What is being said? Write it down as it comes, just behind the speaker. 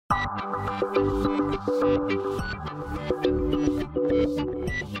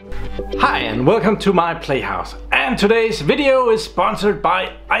Hi and welcome to my Playhouse, and today's video is sponsored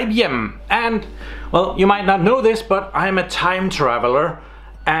by IBM. And well, you might not know this, but I am a time traveler,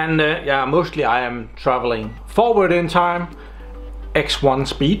 and yeah, mostly I am traveling forward in time, x1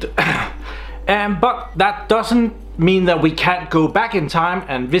 speed. But that doesn't mean that we can't go back in time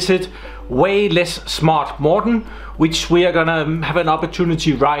and visit way less smart modern, which we are gonna have an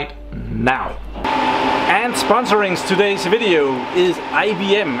opportunity right now. And sponsoring today's video is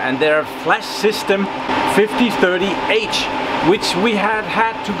IBM and their FlashSystem 5030H, which we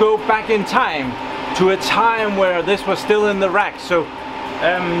had to go back in time to a time where this was still in the rack. So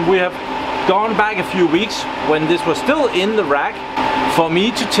we have gone back a few weeks when this was still in the rack for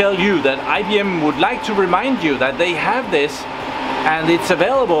me to tell you that IBM would like to remind you that they have this and it's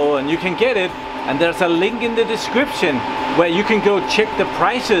available and you can get it, and there's a link in the description where you can go check the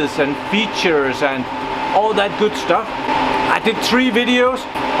prices and features and all that good stuff. I did 3 videos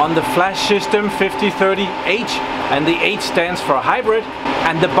on the FlashSystem 5030H, and the H stands for hybrid,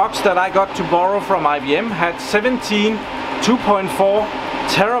 and the box that I got to borrow from IBM had 17 2.4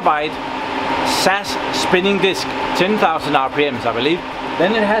 terabyte SAS spinning disk, 10,000 RPMs I believe.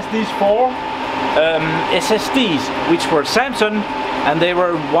 Then it has these 4 SSDs, which were Samsung, and they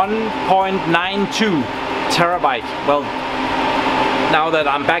were 1.92 terabyte. Well, now that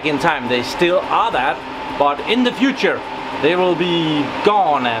I'm back in time, they still are that, but in the future they will be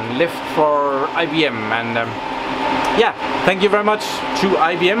gone and left for IBM. And yeah, thank you very much to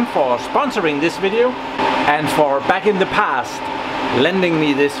IBM for sponsoring this video and for back in the past lending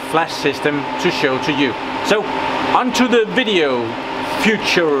me this flash system to show to you. So onto the video.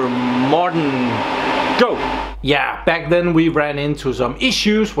 Future modern, go! Yeah, back then we ran into some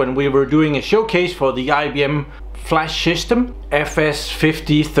issues when we were doing a showcase for the IBM flash system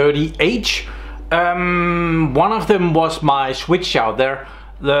FS5030H. One of them was my switch out there.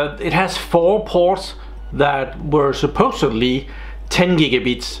 It has 4 ports that were supposedly 10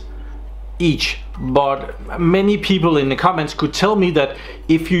 gigabits each, but many people in the comments could tell me that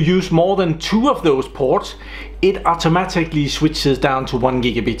if you use more than 2 of those ports, it automatically switches down to 1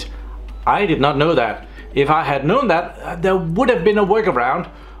 gigabit. I did not know that. If I had known that, there would have been a workaround,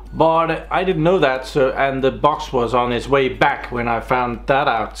 but I didn't know that. So, and the box was on its way back when I found that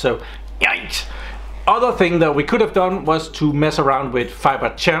out, so yikes. Other thing that we could have done was to mess around with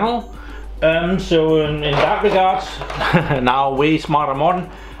fiber channel. So in that regards, now way smarter modern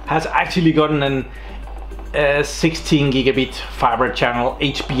has actually gotten an 16 gigabit fiber channel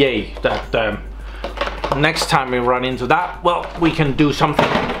HBA that next time we run into that, well, we can do something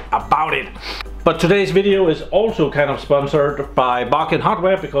about it. But today's video is also kind of sponsored by Bargain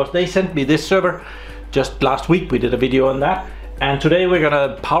Hardware, because they sent me this server just last week. We did a video on that, and today we're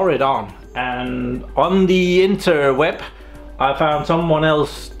gonna power it on. And on the interweb I found someone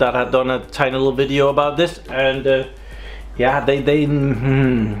else that had done a tiny little video about this, and yeah, they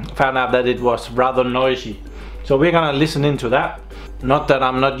found out that it was rather noisy. So we're gonna listen into that. Not that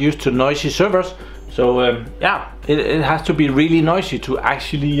I'm not used to noisy servers, so yeah, it has to be really noisy to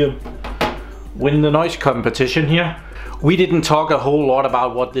actually win the noise competition here. We didn't talk a whole lot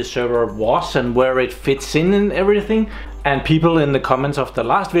about what this server was and where it fits in and everything, and people in the comments of the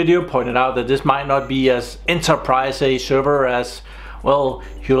last video pointed out that this might not be as enterprise a server as, well,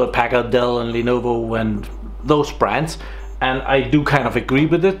 Hewlett-Packard, Dell and Lenovo and those brands, and I do kind of agree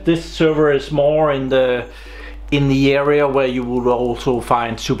with it. This server is more in the area where you would also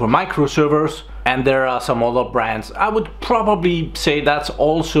find Supermicro servers, and there are some other brands. I would probably say that's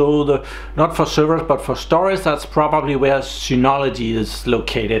also not for servers but for storage, that's probably where Synology is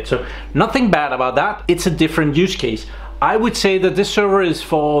located. So nothing bad about that, it's a different use case. I would say that this server is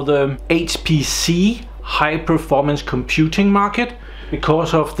for the HPC, high performance computing market,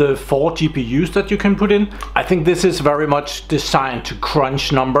 because of the 4 GPUs that you can put in. I think this is very much designed to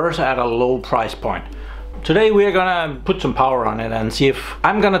crunch numbers at a low price point. Today we're gonna put some power on it and see if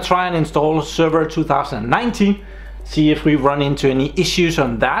I'm gonna try and install server 2019, see if we run into any issues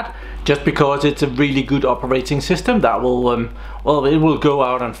on that, just because it's a really good operating system that will well, it will go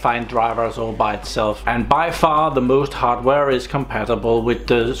out and find drivers all by itself, and by far the most hardware is compatible with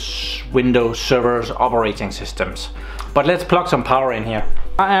the Windows server's operating systems. But let's plug some power in here.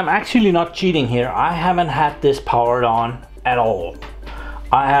 I am actually not cheating here. I haven't had this powered on at all.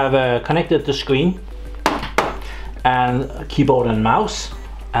 I have connected the screen and keyboard and mouse,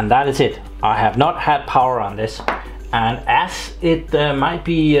 and that is it. I have not had power on this, and as it might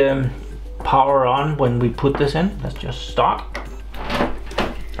be power on when we put this in, let's just start.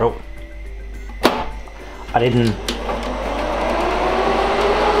 Oh, I didn't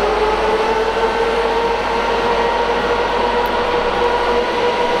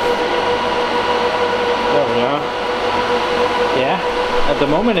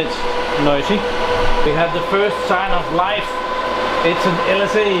moment it's noisy. We had the first sign of life. It's an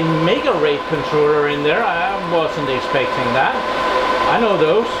LSA Mega Rate controller in there. I wasn't expecting that. I know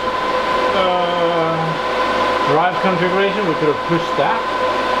those. Drive configuration, we could have pushed that.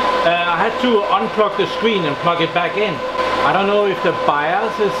 I had to unplug the screen and plug it back in. I don't know if the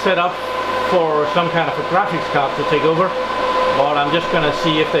BIOS is set up for some kind of a graphics card to take over, but I'm just gonna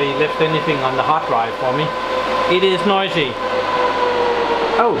see if they left anything on the hard drive for me. It is noisy.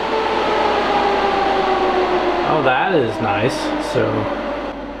 Oh, that is nice. So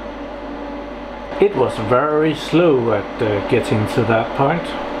it was very slow at getting to that point.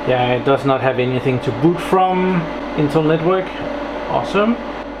 Yeah, it does not have anything to boot from. Intel network, awesome.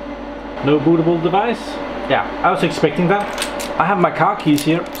 No bootable device. Yeah, I was expecting that. I have my car keys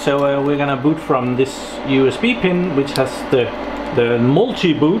here, so we're gonna boot from this USB pin, which has the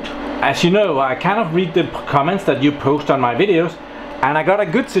multi-boot. As you know, I kind of read the comments that you post on my videos, and I got a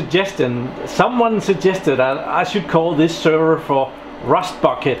good suggestion. Someone suggested I should call this server for Rust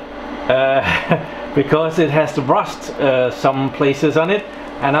Bucket because it has rust some places on it,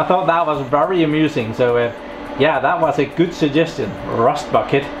 and I thought that was very amusing. So yeah, that was a good suggestion, Rust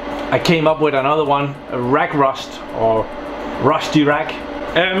Bucket. I came up with another one, Rack Rust or Rusty Rack.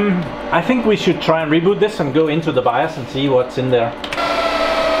 I think we should try and reboot this and go into the BIOS and see what's in there.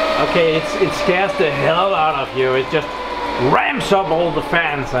 Okay, it scares the hell out of you. It just ramps up all the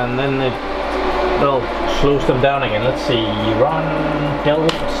fans and then it slows them down again. Let's see, run Delve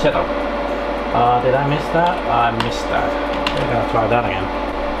setup. Did I miss that? I missed that. We're gonna try that again.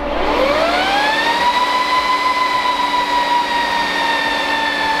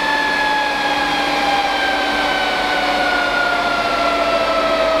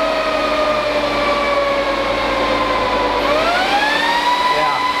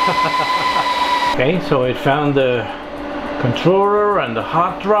 Okay, so it found the controller and the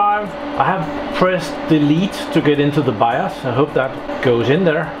hard drive. I have pressed delete to get into the BIOS. I hope that goes in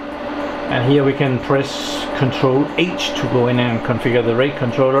there. And here we can press Control H to go in and configure the RAID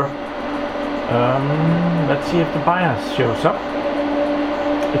controller. Let's see if the BIOS shows up.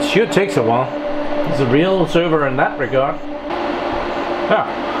 It sure takes a while. It's a real server in that regard.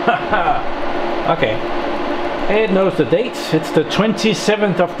 Ah. Okay. It knows the date. It's the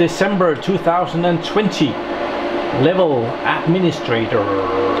 27th of December 2020. Level Administrator.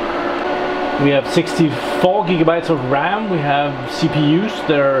 We have 64 gigabytes of RAM. We have CPUs.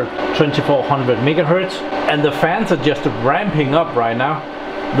 They're 2400 megahertz. And the fans are just ramping up right now.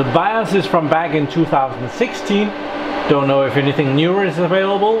 The BIOS is from back in 2016. Don't know if anything newer is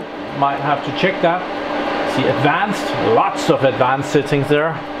available. Might have to check that. See, advanced. Lots of advanced settings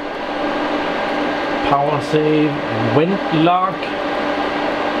there. Power save, event log,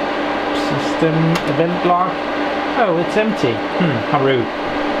 system event log. Oh, it's empty. How rude.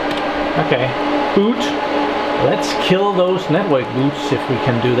 Okay, boot. Let's kill those network boots if we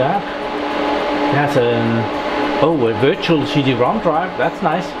can do that. It has a virtual CD-ROM drive. That's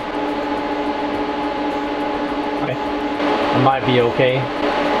nice. Okay, it might be okay.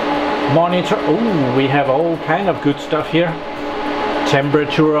 Monitor. Oh, we have all kind of good stuff here.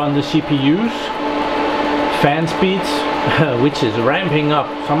 Temperature on the CPUs. Fan speeds, which is ramping up.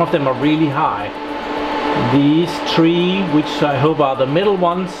 Some of them are really high. These three, which I hope are the middle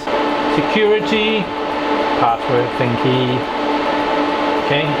ones. Security, password thingy.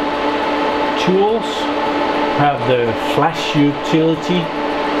 Okay. Tools, have the flash utility.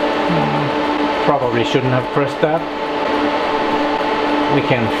 Probably shouldn't have pressed that. We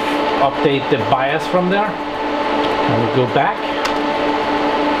can update the BIOS from there. Can we go back?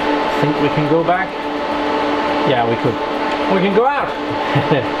 I think we can go back. Yeah, we could. We can go out.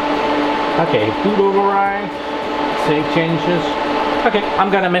 Okay, boot override, save changes. Okay, I'm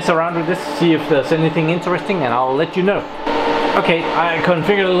gonna mess around with this, see if there's anything interesting, and I'll let you know. Okay, I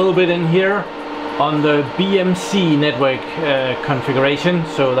configured a little bit in here on the BMC network configuration,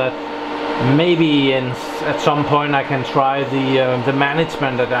 so that maybe at some point I can try the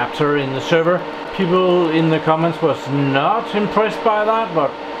management adapter in the server. People in the comments was not impressed by that, but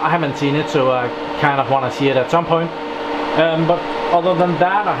I haven't seen it, so I kind of want to see it at some point. But other than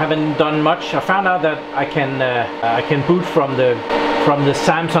that, I haven't done much. I found out that I can boot from the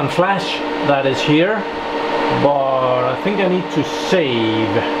Samsung Flash that is here, but I think I need to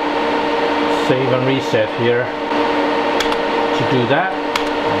save and reset here to do that.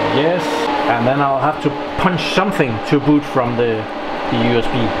 Yes, and then I'll have to punch something to boot from the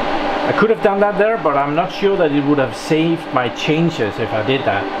USB. I could have done that there, but I'm not sure that it would have saved my changes if I did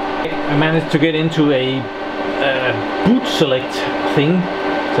that. I managed to get into a boot select thing.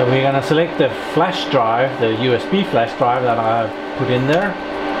 So we're gonna select the flash drive, the USB flash drive that I put in there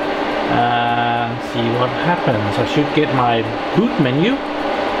and see what happens. I should get my boot menu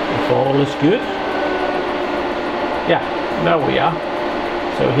if all is good. Yeah, there we are.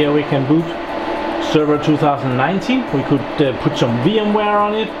 So here we can boot Server 2019. We could put some VMware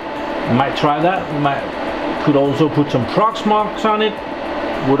on it. Might try that. Could also put some Proxmox on it.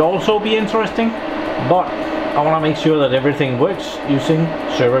 Would also be interesting. But I want to make sure that everything works using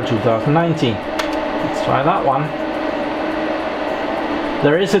Server 2019. Let's try that one.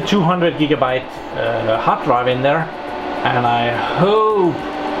 There is a 200 gigabyte hard drive in there, and I hope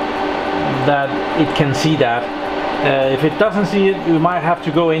that it can see that. If it doesn't see it, we might have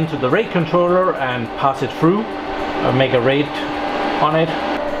to go into the RAID controller and pass it through, or make a RAID on it.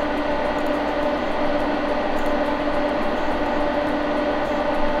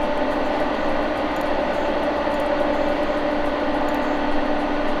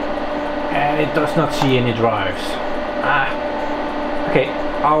 And it does not see any drives. Okay,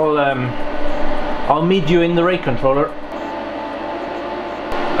 I'll meet you in the RAID controller.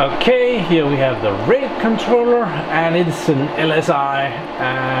 Okay, here we have the RAID controller, and it's an LSI.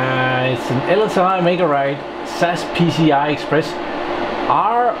 It's an LSI Mega RAID SAS PCI Express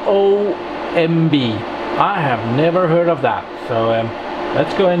ROMB. I have never heard of that, so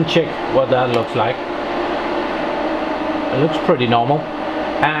let's go and check what that looks like. It looks pretty normal,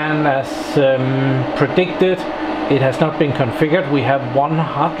 and as predicted, it has not been configured. We have one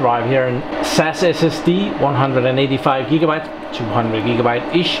hard drive here in SAS SSD, 185 gigabyte, 200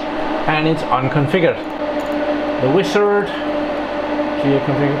 gigabyte ish, and it's unconfigured. The wizard, clear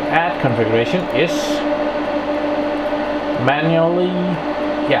configure, add configuration, yes. Manually,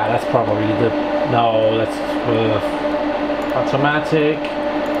 yeah, that's probably no, that's automatic.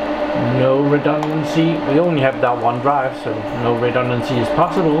 No redundancy. We only have that one drive, so no redundancy is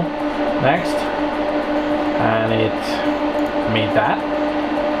possible. Next. And it made that.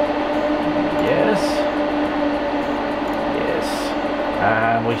 Yes. Yes.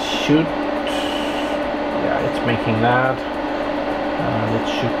 And we should, yeah, it's making that. And it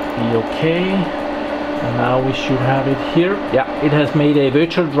should be okay. And now we should have it here. Yeah, it has made a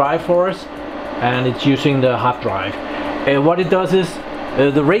virtual drive for us, and it's using the hard drive. What it does is,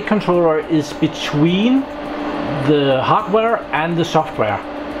 the RAID controller is between the hardware and the software.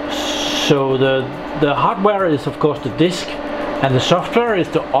 So the hardware is of course the disk, and the software is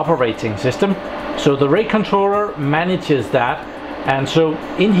the operating system. So the RAID controller manages that, and so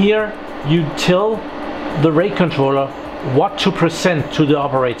in here you tell the RAID controller what to present to the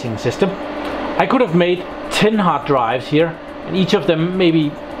operating system. I could have made 10 hard drives here, and each of them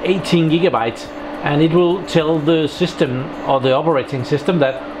maybe 18 gigabytes, and it will tell the system or the operating system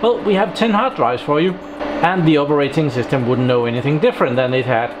that, well, we have 10 hard drives for you, and the operating system wouldn't know anything different than it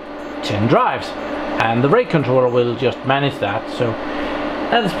had 10 drives, and the RAID controller will just manage that. So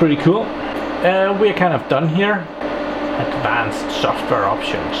that's pretty cool. We're kind of done here. Advanced software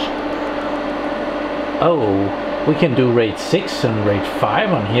options. Oh, we can do RAID 6 and RAID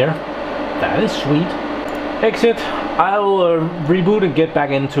 5 on here. That is sweet. Exit. I'll reboot and get back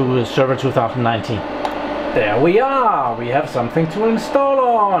into Server 2019. There we are. We have something to install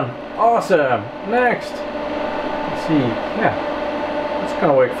on. Awesome. Next. Let's see. Yeah, it's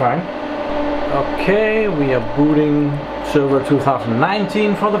gonna work fine. Okay, we are booting Server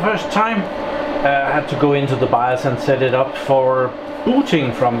 2019 for the first time. I had to go into the BIOS and set it up for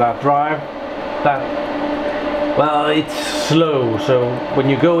booting from that drive. Well, it's slow, so when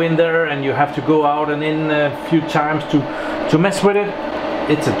you go in there and you have to go out and in a few times to mess with it,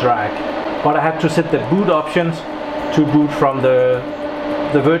 it's a drag. But I had to set the boot options to boot from the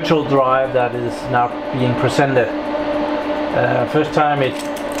virtual drive that is now being presented. First time it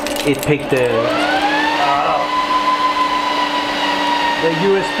picked the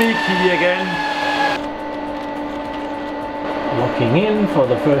USB key again. Locking in for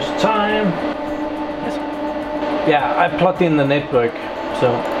the first time. Yeah, I plugged in the network,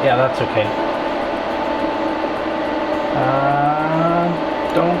 so yeah, that's okay.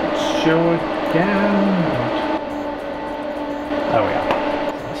 Don't show it again. There we are.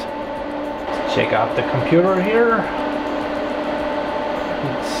 Let's check out the computer here.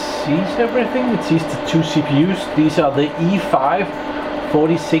 It sees everything. It sees the two CPUs. These are the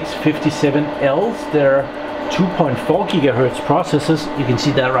E5-4657Ls. They're 2.4 gigahertz processors. You can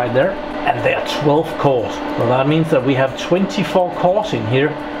see that right there. And they are 12 cores. So that means that we have 24 cores in here.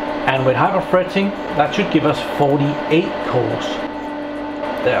 And with hyperthreading, that should give us 48 cores.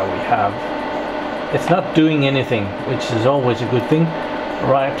 There we have. It's not doing anything, which is always a good thing.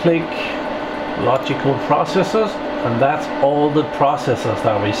 Right click, logical processors, and that's all the processors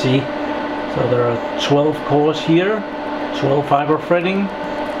that we see. So there are 12 cores here, 12 fiber threading,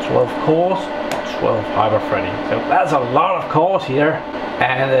 12 cores, 12 fiber threading. So that's a lot of cores here,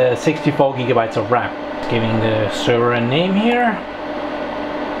 and 64 gigabytes of RAM. Giving the server a name here.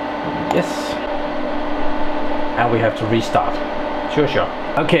 Yes. And we have to restart. Sure.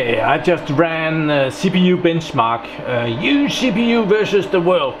 Okay, I just ran CPU benchmark. Use CPU versus the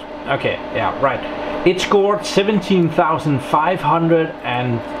world. Okay, yeah, right. It scored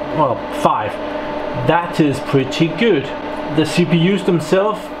 17,505. That is pretty good. The CPUs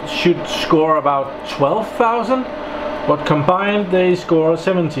themselves should score about 12,000, but combined they score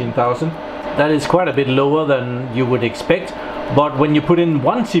 17,000. That is quite a bit lower than you would expect. But when you put in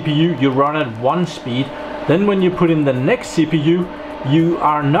one CPU, you run at one speed. Then when you put in the next CPU, you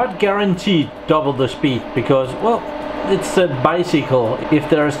are not guaranteed double the speed, because, well, it's a bicycle. If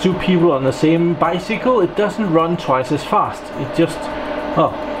there's two people on the same bicycle, it doesn't run twice as fast. It just,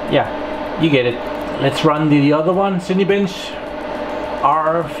 oh, yeah, you get it. Let's run the other one, Cinebench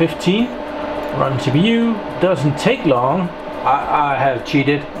R15. Run CPU, doesn't take long. I have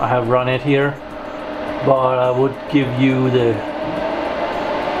cheated, I have run it here, but I would give you the,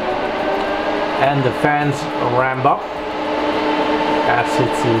 and the fans ramp up as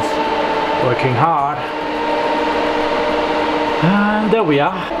it is working hard. And there we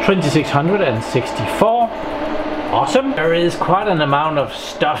are, 2664. Awesome. There is quite an amount of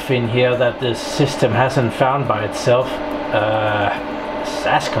stuff in here that this system hasn't found by itself.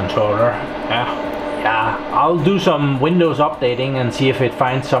 SAS controller. Yeah, I'll do some Windows updating and see if it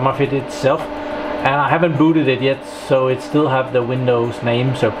finds some of it itself. And I haven't booted it yet, so it still have the Windows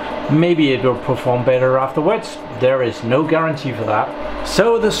name, so maybe it will perform better afterwards. There is no guarantee for that.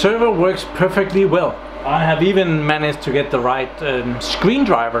 So the server works perfectly well. I have even managed to get the right screen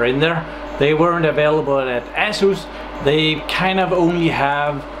driver in there. They weren't available at Asus. They kind of only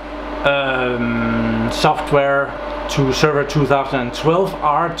have software to Server 2012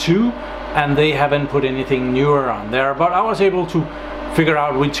 R2, and they haven't put anything newer on there. But I was able to figure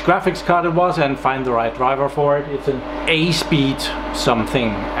out which graphics card it was and find the right driver for it. It's an A-Speed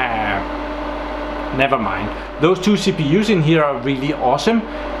something. Never mind. Those two CPUs in here are really awesome.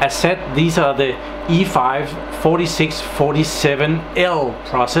 As said, these are the E5-4657L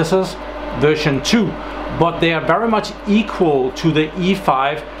processors, version 2, but they are very much equal to the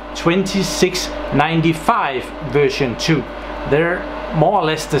E5-2695 version 2. They're more or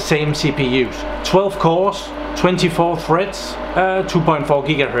less the same CPUs. 12 cores, 24 threads, 2.4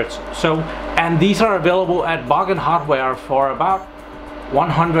 gigahertz. So, and these are available at Bargain Hardware for about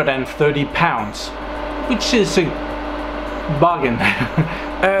 130 pounds, which is a bargain.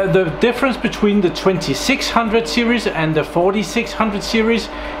 The difference between the 2600 series and the 4600 series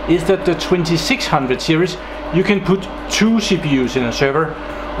is that the 2600 series you can put 2 CPUs in a server.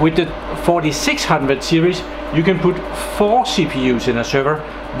 With the 4600 series you can put 4 CPUs in a server.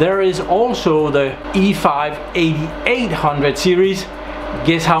 There is also the E5-8800 series.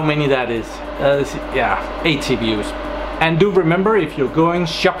 Guess how many that is? Yeah, 8 CPUs. And do remember, if you're going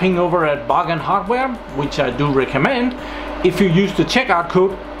shopping over at Bargain Hardware, which I do recommend, if you use the checkout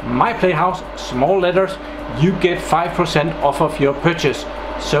code MyPlayHouse, small letters, you get 5% off of your purchase.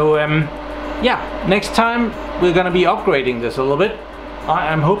 So yeah, next time we're gonna be upgrading this a little bit.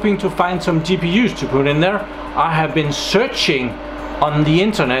 I am hoping to find some GPUs to put in there. I have been searching on the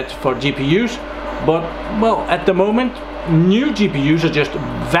internet for GPUs, but well, at the moment new GPUs are just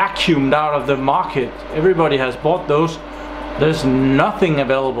vacuumed out of the market. Everybody has bought those. There's nothing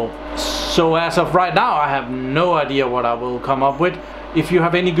available. So as of right now, I have no idea what I will come up with. If you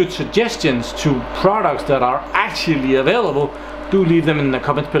have any good suggestions to products that are actually available, do leave them in the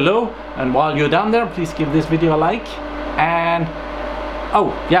comments below. And while you're down there, please give this video a like. And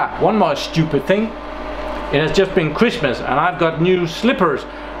oh yeah, one more stupid thing. It has just been Christmas and I've got new slippers,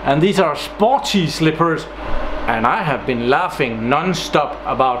 and these are sporty slippers, and I have been laughing non-stop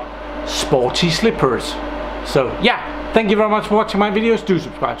about sporty slippers. So yeah, thank you very much for watching my videos. Do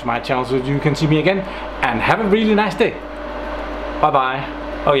subscribe to my channel so you can see me again, and have a really nice day. Bye bye.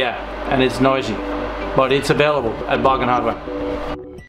 Oh yeah, and it's noisy, but it's available at Bargain Hardware.